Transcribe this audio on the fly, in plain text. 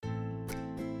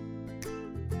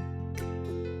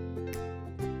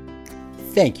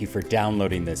Thank you for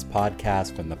downloading this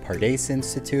podcast from the Pardes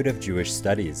Institute of Jewish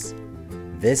Studies.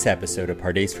 This episode of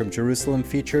Pardes from Jerusalem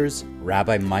features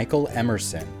Rabbi Michael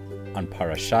Emerson on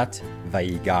Parashat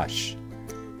Vayigash.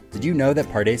 Did you know that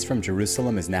Pardes from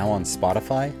Jerusalem is now on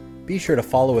Spotify? Be sure to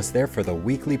follow us there for the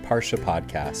weekly Parsha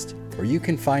podcast, where you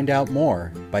can find out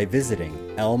more by visiting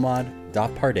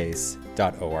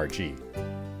elmad.pardes.org.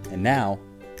 And now,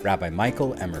 Rabbi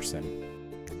Michael Emerson.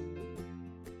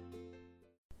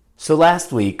 So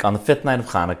last week, on the fifth night of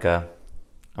Hanukkah,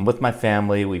 I'm with my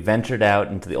family. We ventured out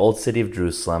into the old city of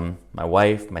Jerusalem, my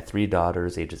wife, my 3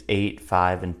 daughters, ages 8,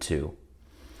 5, and 2.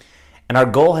 And our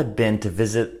goal had been to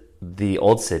visit the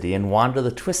old city and wander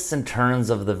the twists and turns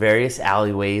of the various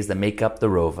alleyways that make up the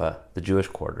Rova, the Jewish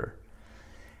quarter.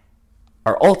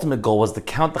 Our ultimate goal was to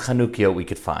count the Chanukiot we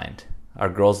could find. Our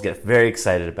girls get very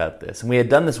excited about this. And we had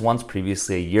done this once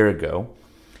previously a year ago.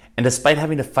 And despite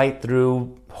having to fight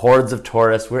through hordes of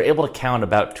tourists, we were able to count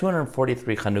about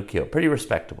 243 Chanukiot, pretty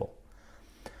respectable.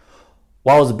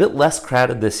 While it was a bit less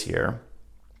crowded this year,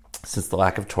 since the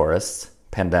lack of tourists,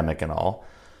 pandemic and all,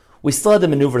 we still had to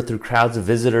maneuver through crowds of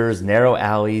visitors, narrow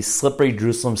alleys, slippery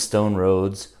Jerusalem stone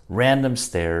roads, random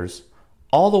stairs,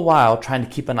 all the while trying to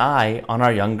keep an eye on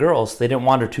our young girls so they didn't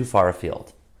wander too far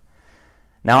afield.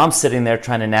 Now I'm sitting there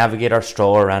trying to navigate our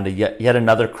stroller around yet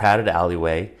another crowded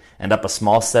alleyway, and up a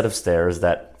small set of stairs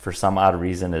that, for some odd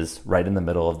reason, is right in the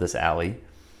middle of this alley.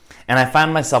 And I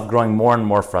find myself growing more and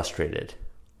more frustrated.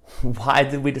 Why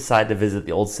did we decide to visit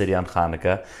the old city on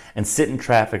Hanukkah and sit in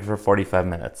traffic for 45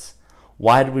 minutes?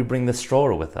 Why did we bring the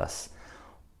stroller with us?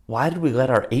 Why did we let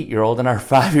our 8-year-old and our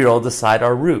 5-year-old decide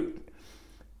our route?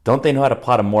 Don't they know how to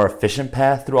plot a more efficient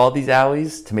path through all these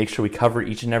alleys to make sure we cover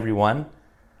each and every one?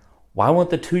 Why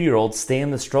won't the 2-year-old stay in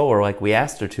the stroller like we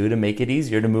asked her to make it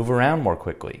easier to move around more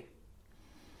quickly?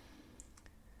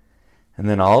 And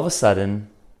then all of a sudden,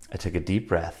 I took a deep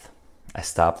breath. I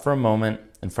stopped for a moment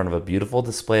in front of a beautiful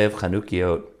display of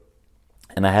Chanukiot,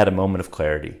 and I had a moment of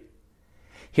clarity.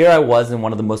 Here I was in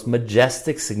one of the most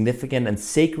majestic, significant, and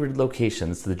sacred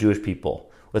locations to the Jewish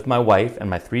people, with my wife and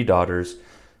my 3 daughters,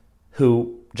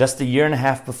 who, just a year and a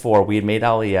half before, we had made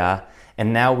Aliyah,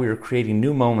 and now we were creating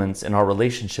new moments in our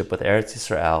relationship with Eretz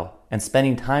Yisrael, and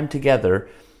spending time together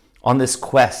on this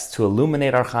quest to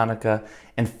illuminate our Hanukkah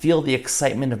and feel the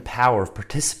excitement and power of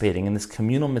participating in this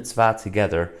communal mitzvah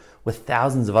together with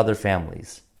thousands of other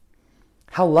families.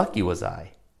 How lucky was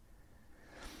I?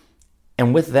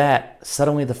 And with that,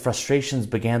 suddenly the frustrations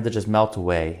began to just melt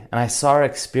away, and I saw our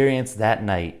experience that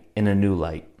night in a new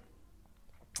light.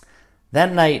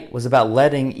 That night was about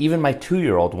letting even my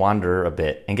 2-year-old wander a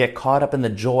bit and get caught up in the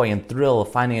joy and thrill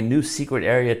of finding a new secret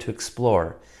area to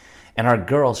explore, and our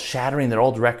girls shattering their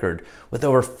old record with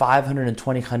over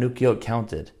 520 Chanukiot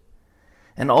counted,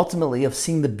 and ultimately of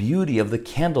seeing the beauty of the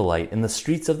candlelight in the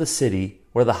streets of the city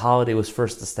where the holiday was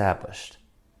first established.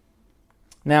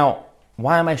 Now,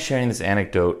 why am I sharing this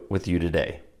anecdote with you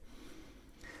today?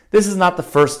 This is not the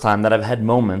first time that I've had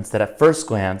moments that at first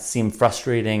glance seem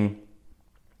frustrating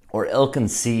or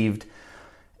ill-conceived,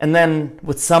 and then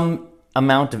with some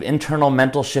amount of internal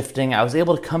mental shifting, I was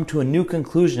able to come to a new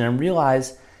conclusion and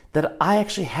realize that I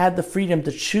actually had the freedom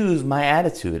to choose my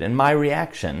attitude and my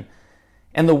reaction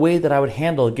and the way that I would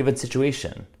handle a given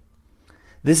situation.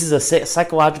 This is a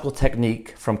psychological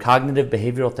technique from cognitive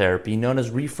behavioral therapy known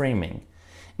as reframing,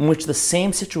 in which the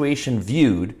same situation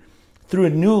viewed through a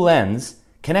new lens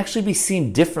can actually be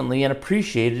seen differently and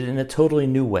appreciated in a totally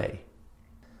new way.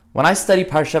 When I study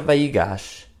Parshat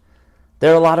Vayigash,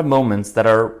 there are a lot of moments that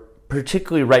are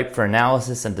particularly ripe for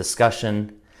analysis and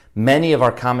discussion. Many of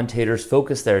our commentators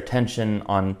focus their attention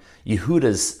on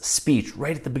Yehuda's speech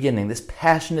right at the beginning, this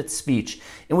passionate speech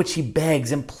in which he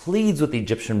begs and pleads with the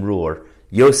Egyptian ruler,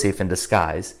 Yosef in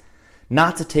disguise,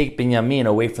 not to take Binyamin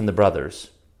away from the brothers.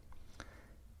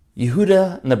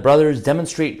 Yehuda and the brothers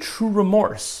demonstrate true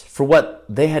remorse for what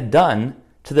they had done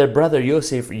to their brother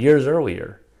Yosef years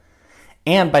earlier.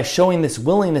 And by showing this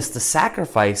willingness to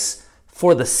sacrifice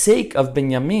for the sake of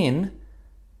Binyamin,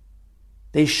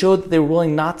 they showed that they were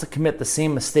willing not to commit the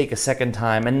same mistake a second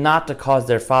time and not to cause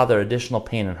their father additional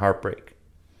pain and heartbreak.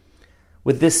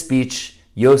 With this speech,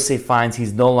 Yosef finds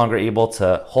he's no longer able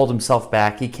to hold himself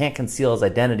back. He can't conceal his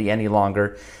identity any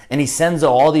longer, and he sends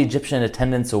all the Egyptian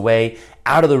attendants away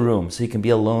out of the room so he can be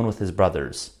alone with his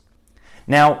brothers.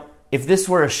 Now, if this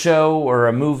were a show or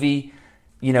a movie,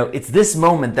 it's this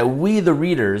moment that we, the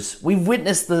readers, we've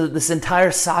witnessed this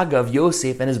entire saga of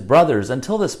Yosef and his brothers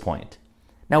until this point.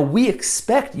 Now, we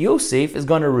expect Yosef is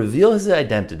going to reveal his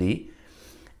identity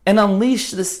and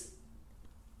unleash this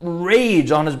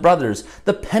rage on his brothers,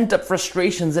 the pent-up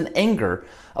frustrations and anger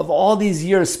of all these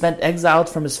years spent exiled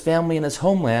from his family and his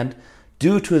homeland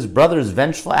due to his brother's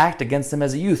vengeful act against him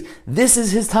as a youth. This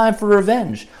is his time for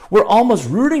revenge. We're almost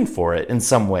rooting for it in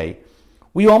some way.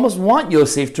 We almost want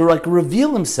Yosef to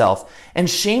reveal himself and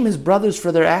shame his brothers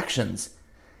for their actions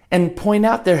and point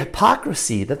out their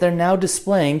hypocrisy that they're now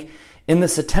displaying in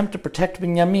this attempt to protect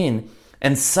Binyamin,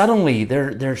 and suddenly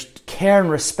their care and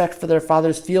respect for their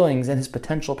father's feelings and his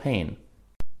potential pain.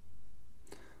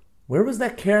 Where was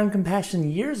that care and compassion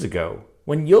years ago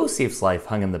when Yosef's life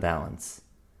hung in the balance?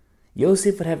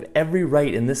 Yosef would have every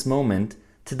right in this moment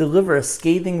to deliver a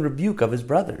scathing rebuke of his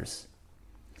brothers.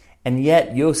 And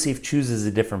yet Yosef chooses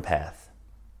a different path.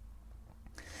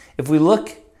 If we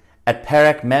look at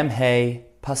Perek Mem-He,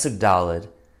 Pasuk Daled,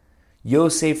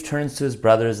 Yosef turns to his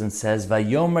brothers and says,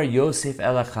 Vayomer Yosef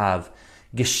el achav,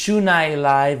 Geshuna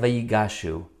elai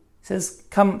vayigashu. He says,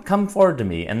 come forward to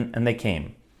me, and they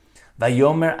came.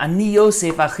 Vayomer ani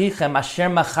Yosef achichem asher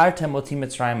machartem oti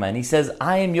Mitzrayim. And he says,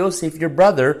 I am Yosef, your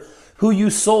brother, who you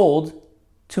sold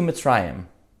to Mitzrayim.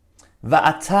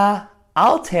 Va'ata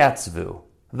al teatzvu,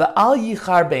 va'al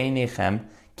yichar be'einechem,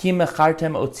 ki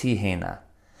mechartem oti hena.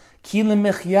 Ki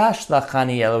lemechyash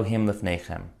lachani Elohim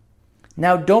lefnechem.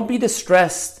 Now don't be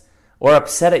distressed or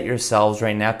upset at yourselves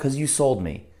right now because you sold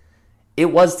me.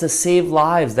 It was to save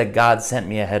lives that God sent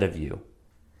me ahead of you.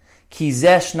 Ki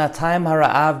zeh shnatayim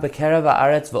hara'av b'kerev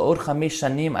ha'aretz v'od chamesh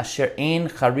shanim asher ein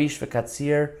charish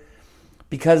v'katzir.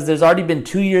 Because there's already been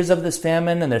 2 years of this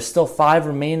famine and there's still 5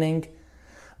 remaining.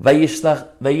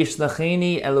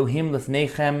 Vayishlacheni Elohim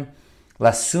lefnechem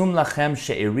lasum lachem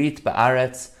she'erit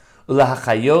ba'aretz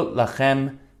ulahachayot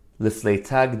lachem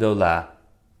lefleita gdola.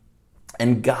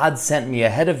 And God sent me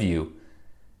ahead of you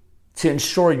to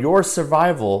ensure your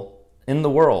survival in the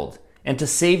world and to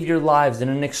save your lives in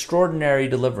an extraordinary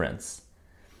deliverance.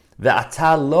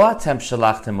 Ve'ata lo atem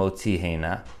shalachtem oti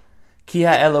hena, ki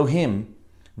ha'Elohim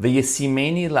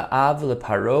ve'yesimeni la'av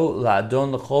le'paro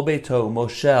la'adon l'chol beito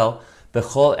u'moshel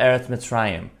b'chol eretz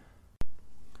Mitzrayim.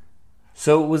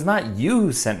 So it was not you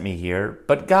who sent me here,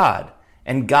 but God.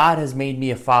 And God has made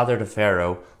me a father to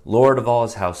Pharaoh, lord of all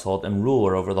his household, and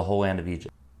ruler over the whole land of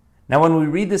Egypt. Now when we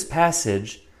read this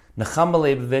passage, Nechama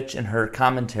Leibovich in her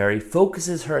commentary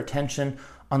focuses her attention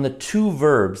on the 2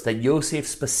 verbs that Yosef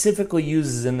specifically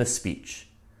uses in this speech.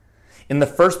 In the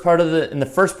first part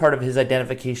of his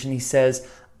identification, he says,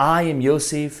 I am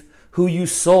Yosef, who you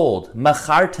sold,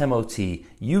 machartem oti,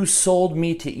 you sold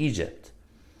me to Egypt.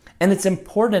 And it's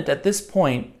important at this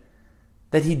point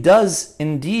that he does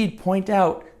indeed point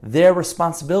out their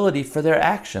responsibility for their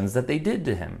actions that they did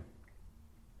to him.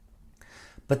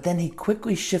 But then he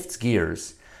quickly shifts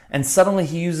gears, and suddenly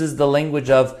he uses the language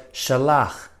of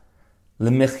shalach,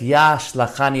 lemechyash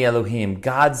lachani Elohim,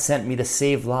 God sent me to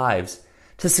save lives,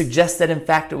 to suggest that in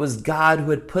fact it was God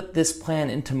who had put this plan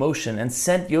into motion and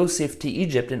sent Yosef to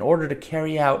Egypt in order to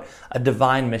carry out a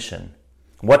divine mission.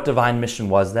 What divine mission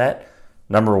was that?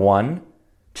 Number 1,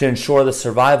 to ensure the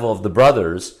survival of the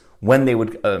brothers when they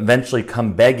would eventually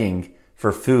come begging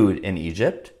for food in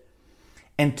Egypt.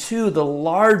 And 2, the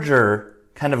larger,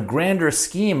 kind of grander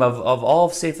scheme of all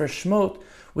of Sefer Shemot,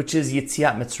 which is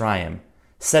Yetziat Mitzrayim,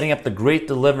 setting up the great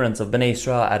deliverance of Bnei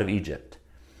Israel out of Egypt.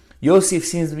 Yosef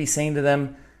seems to be saying to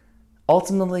them,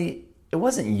 ultimately, it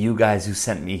wasn't you guys who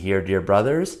sent me here, dear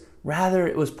brothers. Rather,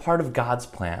 it was part of God's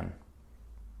plan.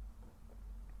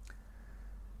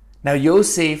 Now,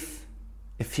 Yosef,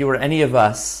 if he were any of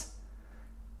us,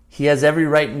 he has every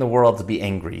right in the world to be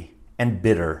angry and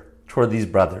bitter toward these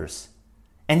brothers.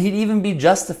 And he'd even be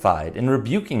justified in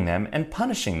rebuking them and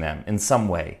punishing them in some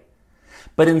way.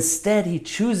 But instead, he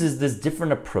chooses this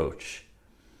different approach.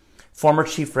 Former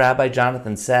Chief Rabbi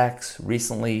Jonathan Sachs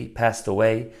recently passed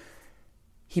away.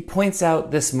 He points out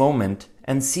this moment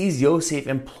and sees Yosef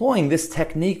employing this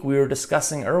technique we were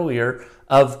discussing earlier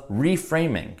of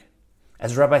reframing.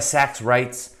 As Rabbi Sachs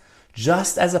writes,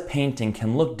 just as a painting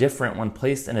can look different when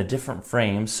placed in a different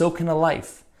frame, so can a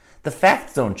life. The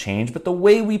facts don't change, but the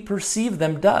way we perceive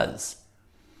them does.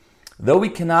 Though we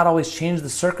cannot always change the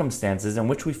circumstances in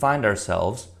which we find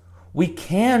ourselves, we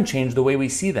can change the way we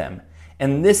see them,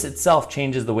 and this itself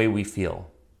changes the way we feel.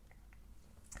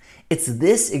 It's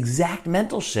this exact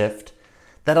mental shift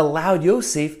that allowed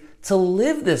Yosef to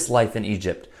live this life in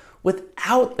Egypt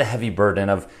without the heavy burden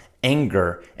of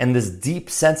anger and this deep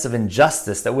sense of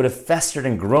injustice that would have festered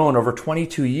and grown over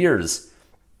 22 years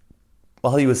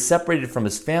while he was separated from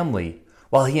his family,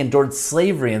 while he endured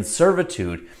slavery and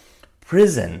servitude,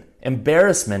 prison,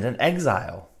 embarrassment, and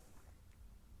exile.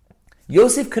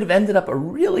 Yosef could have ended up a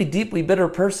really deeply bitter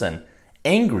person,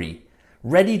 angry,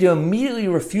 ready to immediately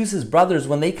refuse his brothers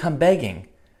when they come begging.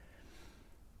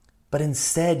 But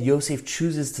instead, Yosef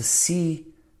chooses to see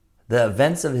the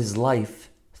events of his life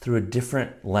through a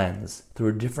different lens, through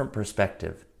a different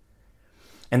perspective.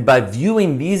 And by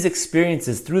viewing these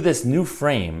experiences through this new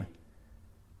frame,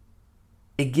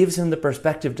 it gives him the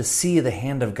perspective to see the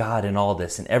hand of God in all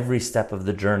this, in every step of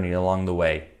the journey along the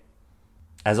way.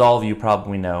 As all of you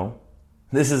probably know,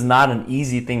 this is not an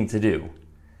easy thing to do.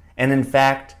 And in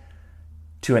fact,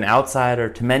 to an outsider,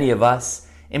 to many of us,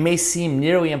 it may seem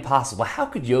nearly impossible. How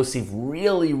could Yosef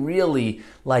really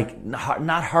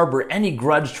not harbor any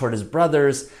grudge toward his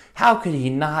brothers? How could he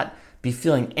not be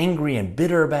feeling angry and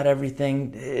bitter about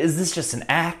everything? Is this just an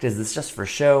act? Is this just for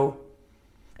show?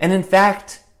 And in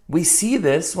fact, we see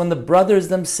this when the brothers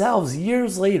themselves,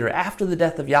 years later, after the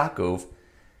death of Yaakov,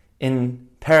 in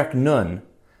Perek Nun,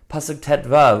 Pasuk Tet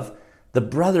Vav, the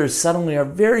brothers suddenly are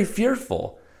very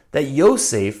fearful that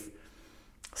Yosef,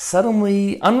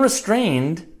 suddenly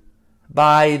unrestrained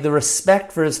by the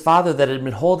respect for his father that had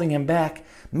been holding him back,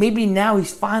 maybe now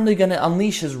he's finally going to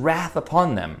unleash his wrath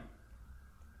upon them.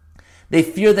 They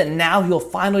fear that now he'll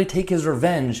finally take his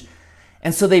revenge,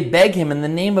 and so they beg him in the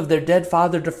name of their dead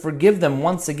father to forgive them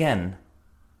once again.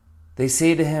 They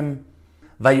say to him,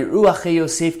 Vayiru ache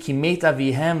Yosef ki met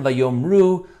avihem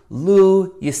vayomru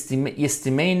Lu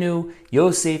yistimenu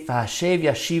Yosef v'hashev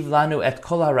yashiv lanu et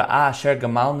kol ha'ra'ah asher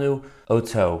gamalnu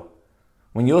oto.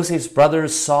 When Yosef's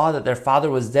brothers saw that their father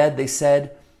was dead, they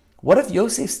said, "What if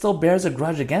Yosef still bears a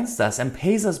grudge against us and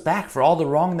pays us back for all the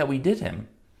wrong that we did him?"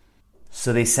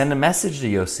 So they send a message to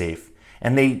Yosef,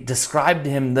 and they describe to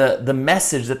him the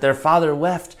message that their father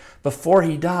left before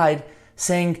he died,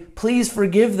 saying, "Please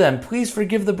forgive them. Please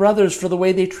forgive the brothers for the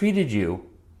way they treated you."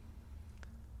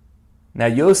 Now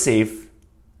Yosef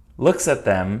looks at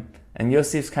them, and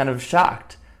Yosef's kind of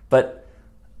shocked. But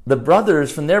the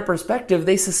brothers, from their perspective,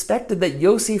 they suspected that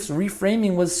Yosef's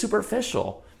reframing was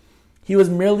superficial. He was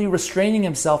merely restraining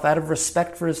himself out of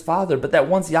respect for his father, but that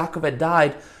once Yaakov had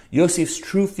died, Yosef's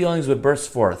true feelings would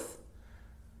burst forth.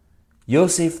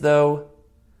 Yosef, though,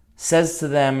 says to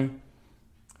them,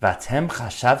 Vatem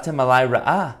chashavtem alai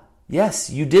ra'ah. Yes,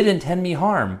 you did intend me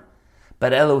harm.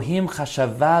 But Elohim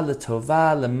chashava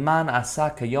letova leman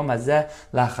asa kayom hazeh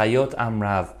lachayot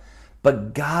amrav.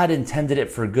 But God intended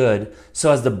it for good,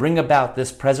 so as to bring about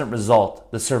this present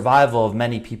result, the survival of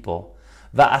many people.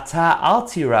 Va'ata al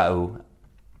tira'u.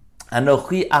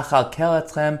 Anochi achalkel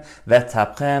etchem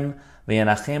v'etapchem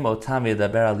v'yanachem otam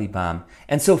v'yedaber al libam.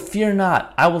 And so fear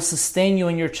not, I will sustain you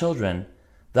and your children.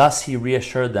 Thus he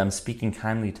reassured them, speaking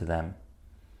kindly to them.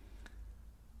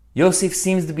 Yosef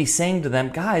seems to be saying to them,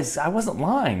 guys, I wasn't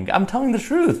lying. I'm telling the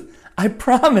truth. I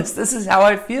promise this is how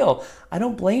I feel. I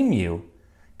don't blame you.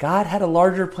 God had a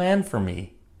larger plan for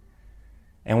me.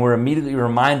 And we're immediately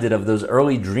reminded of those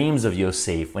early dreams of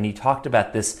Yosef when he talked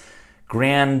about this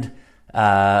grand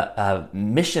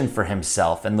mission for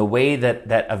himself and the way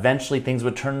that eventually things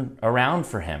would turn around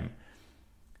for him.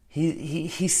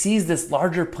 He sees this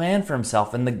larger plan for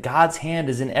himself, and the God's hand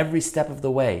is in every step of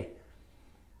the way.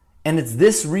 And it's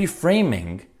this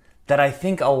reframing that I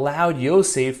think allowed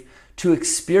Yosef to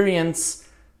experience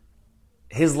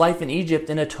his life in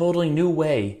Egypt in a totally new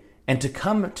way, and to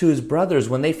come to his brothers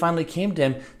when they finally came to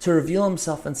him to reveal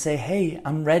himself and say, hey,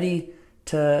 I'm ready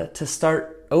to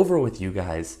start over with you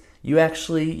guys. You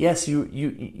actually, yes,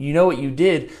 you know what you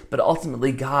did, but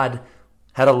ultimately God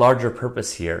had a larger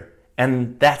purpose here.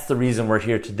 And that's the reason we're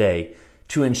here today,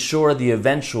 to ensure the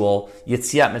eventual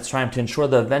Yetziat Mitzrayim, to ensure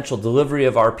the eventual delivery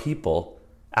of our people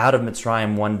out of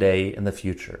Mitzrayim one day in the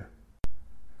future.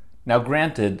 Now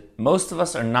granted, most of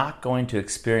us are not going to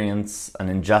experience an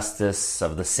injustice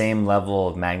of the same level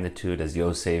of magnitude as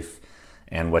Yosef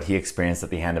and what he experienced at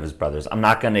the hand of his brothers. I'm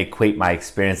not going to equate my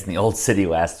experience in the Old City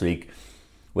last week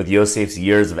with Yosef's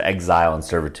years of exile and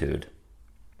servitude.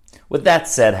 With that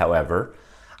said, however,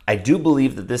 I do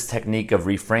believe that this technique of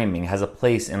reframing has a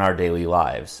place in our daily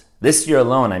lives. This year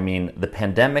alone, the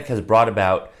pandemic has brought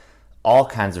about all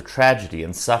kinds of tragedy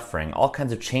and suffering, all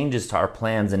kinds of changes to our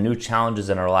plans and new challenges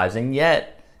in our lives. And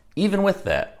yet, even with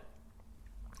that,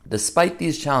 despite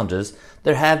these challenges,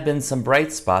 there have been some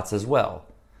bright spots as well.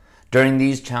 During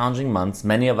these challenging months,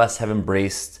 many of us have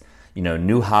embraced,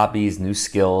 new hobbies, new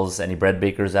skills. Any bread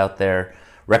bakers out there?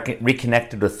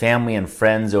 Reconnected with family and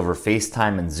friends over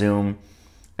FaceTime and Zoom,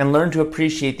 and learn to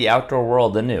appreciate the outdoor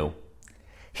world anew.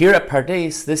 Here at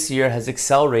Pardes, this year has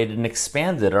accelerated and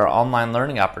expanded our online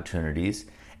learning opportunities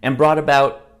and brought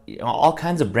about all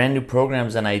kinds of brand new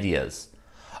programs and ideas.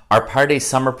 Our Pardes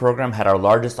summer program had our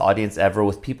largest audience ever,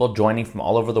 with people joining from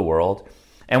all over the world,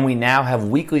 and we now have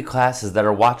weekly classes that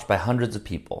are watched by hundreds of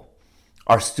people.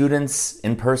 Our students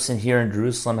in person here in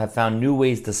Jerusalem have found new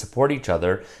ways to support each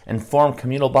other and form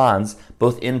communal bonds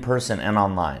both in person and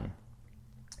online.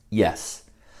 Yes,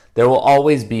 there will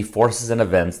always be forces and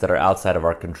events that are outside of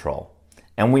our control,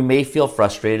 and we may feel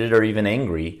frustrated or even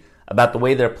angry about the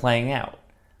way they're playing out.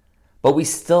 But we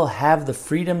still have the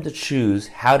freedom to choose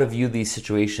how to view these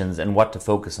situations and what to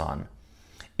focus on.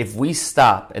 If we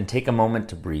stop and take a moment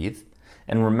to breathe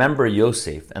and remember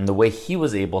Yosef and the way he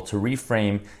was able to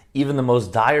reframe even the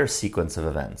most dire sequence of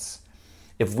events,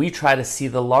 if we try to see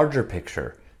the larger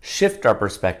picture, shift our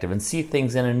perspective, and see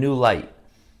things in a new light,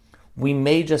 we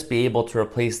may just be able to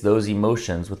replace those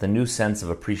emotions with a new sense of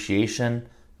appreciation,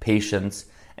 patience,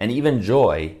 and even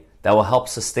joy that will help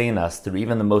sustain us through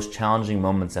even the most challenging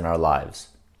moments in our lives.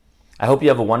 I hope you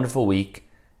have a wonderful week,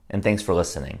 and thanks for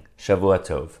listening. Shavua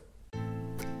Tov.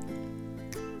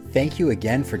 Thank you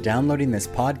again for downloading this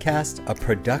podcast, a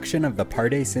production of the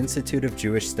Pardes Institute of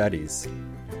Jewish Studies.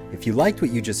 If you liked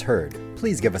what you just heard,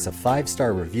 please give us a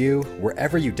 5-star review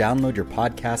wherever you download your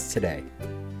podcasts today.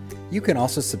 You can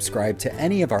also subscribe to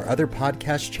any of our other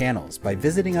podcast channels by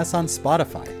visiting us on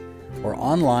Spotify or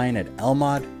online at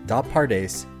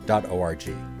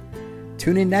elmad.pardes.org.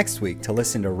 Tune in next week to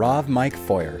listen to Rav Mike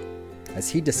Feuer as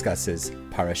he discusses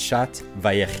Parashat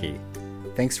Vayechi.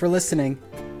 Thanks for listening.